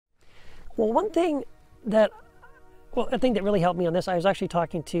Well, one thing that, well, a thing that really helped me on this, I was actually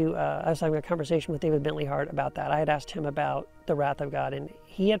talking to, I was having a conversation with David Bentley Hart about that. I had asked him about the wrath of God, and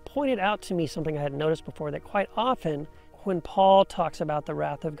he had pointed out to me something I hadn't noticed before, that quite often when Paul talks about the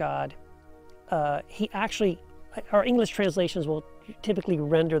wrath of God, he actually, our English translations will typically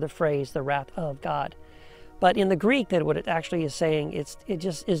render the phrase the wrath of God. But in the Greek, that what it actually is saying, it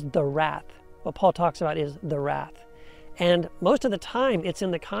just is the wrath. What Paul talks about is the wrath. And most of the time, it's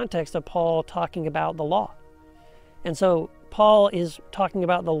in the context of Paul talking about the law. And so Paul is talking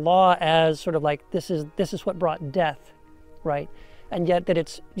about the law as sort of like, this is what brought death, right? And yet that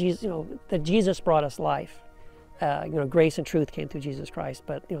it's, that Jesus brought us life. Grace and truth came through Jesus Christ,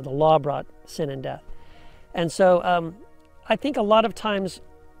 but the law brought sin and death. And so I think a lot of times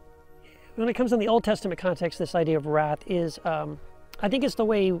when it comes in the Old Testament context, this idea of wrath is, I think it's the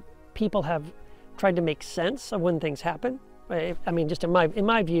way people have tried to make sense of when things happen. I mean, just in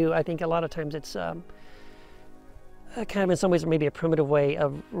my view, I think a lot of times it's kind of in some ways maybe a primitive way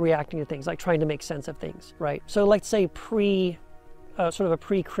of reacting to things, like trying to make sense of things, right? So let's say sort of a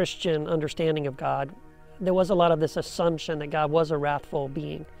pre-Christian understanding of God, there was a lot of this assumption that God was a wrathful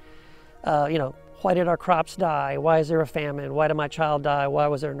being. Why did our crops die? Why is there a famine? Why did my child die? Why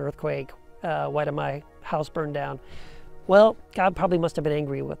was there an earthquake? Why did my house burn down? Well, God probably must have been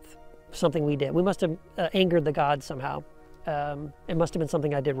angry with something we did. We must have angered the God somehow. It must have been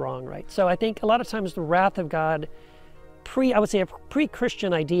something I did wrong, right? So I think a lot of times the wrath of God, I would say a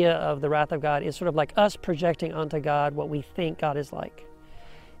pre-Christian idea of the wrath of God is sort of like us projecting onto God what we think God is like.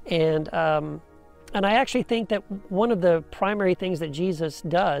 And I actually think that one of the primary things that Jesus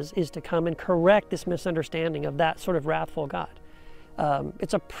does is to come and correct this misunderstanding of that sort of wrathful God.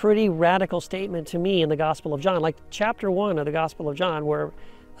 It's a pretty radical statement to me in the Gospel of John, like chapter 1 of the Gospel of John, where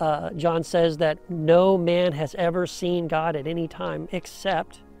John says that no man has ever seen God at any time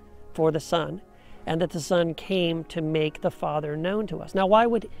except for the Son, and that the Son came to make the Father known to us. Now, why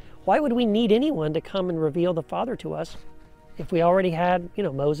would we need anyone to come and reveal the Father to us if we already had,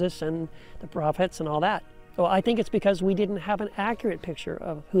 Moses and the prophets and all that? Well, I think it's because we didn't have an accurate picture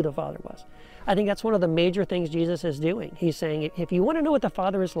of who the Father was. I think that's one of the major things Jesus is doing. He's saying, if you want to know what the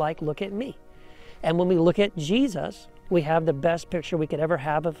Father is like, look at me. And when we look at Jesus, we have the best picture we could ever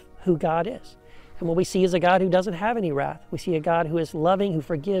have of who God is. And what we see is a God who doesn't have any wrath. We see a God who is loving, who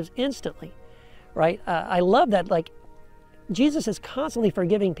forgives instantly, right? I love that, like, Jesus is constantly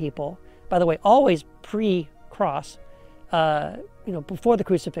forgiving people. By the way, always pre-cross, before the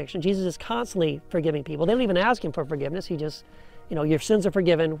crucifixion. Jesus is constantly forgiving people. They don't even ask him for forgiveness. He just, your sins are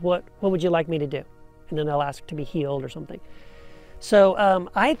forgiven. What would you like me to do? And then they'll ask to be healed or something. So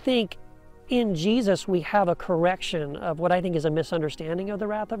I think in Jesus, we have a correction of what I think is a misunderstanding of the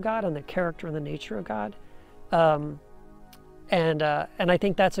wrath of God and the character and the nature of God. And I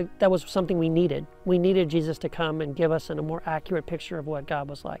think that was something we needed. We needed Jesus to come and give us a more accurate picture of what God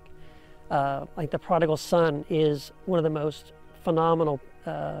was like. Like the prodigal son is one of the most phenomenal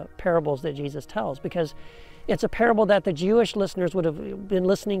parables that Jesus tells, because it's a parable that the Jewish listeners would have been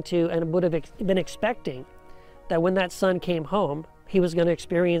listening to and would have been expecting that when that son came home, he was going to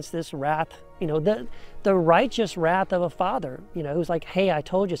experience this wrath, the righteous wrath of a father, who's like, hey, I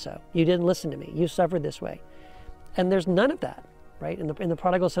told you so. You didn't listen to me. You suffered this way. And there's none of that, right? In the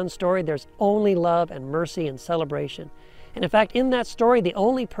prodigal son story, there's only love and mercy and celebration. And in fact, in that story, the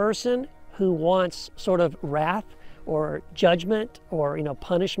only person who wants sort of wrath or judgment or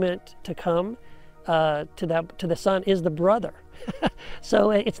punishment to come to the son is the brother.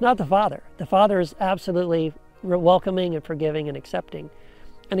 So it's not the father. The father is absolutely welcoming and forgiving and accepting.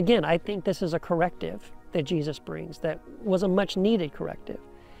 And again, I think this is a corrective that Jesus brings that was a much needed corrective.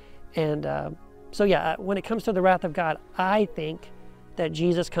 And so yeah, when it comes to the wrath of God, I think that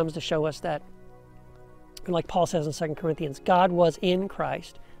Jesus comes to show us that, like Paul says in 2 Corinthians, God was in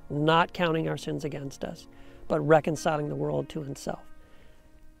Christ, not counting our sins against us, but reconciling the world to himself.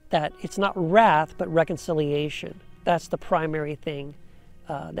 That it's not wrath, but reconciliation. That's the primary thing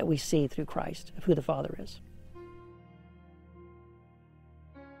that we see through Christ, of who the Father is.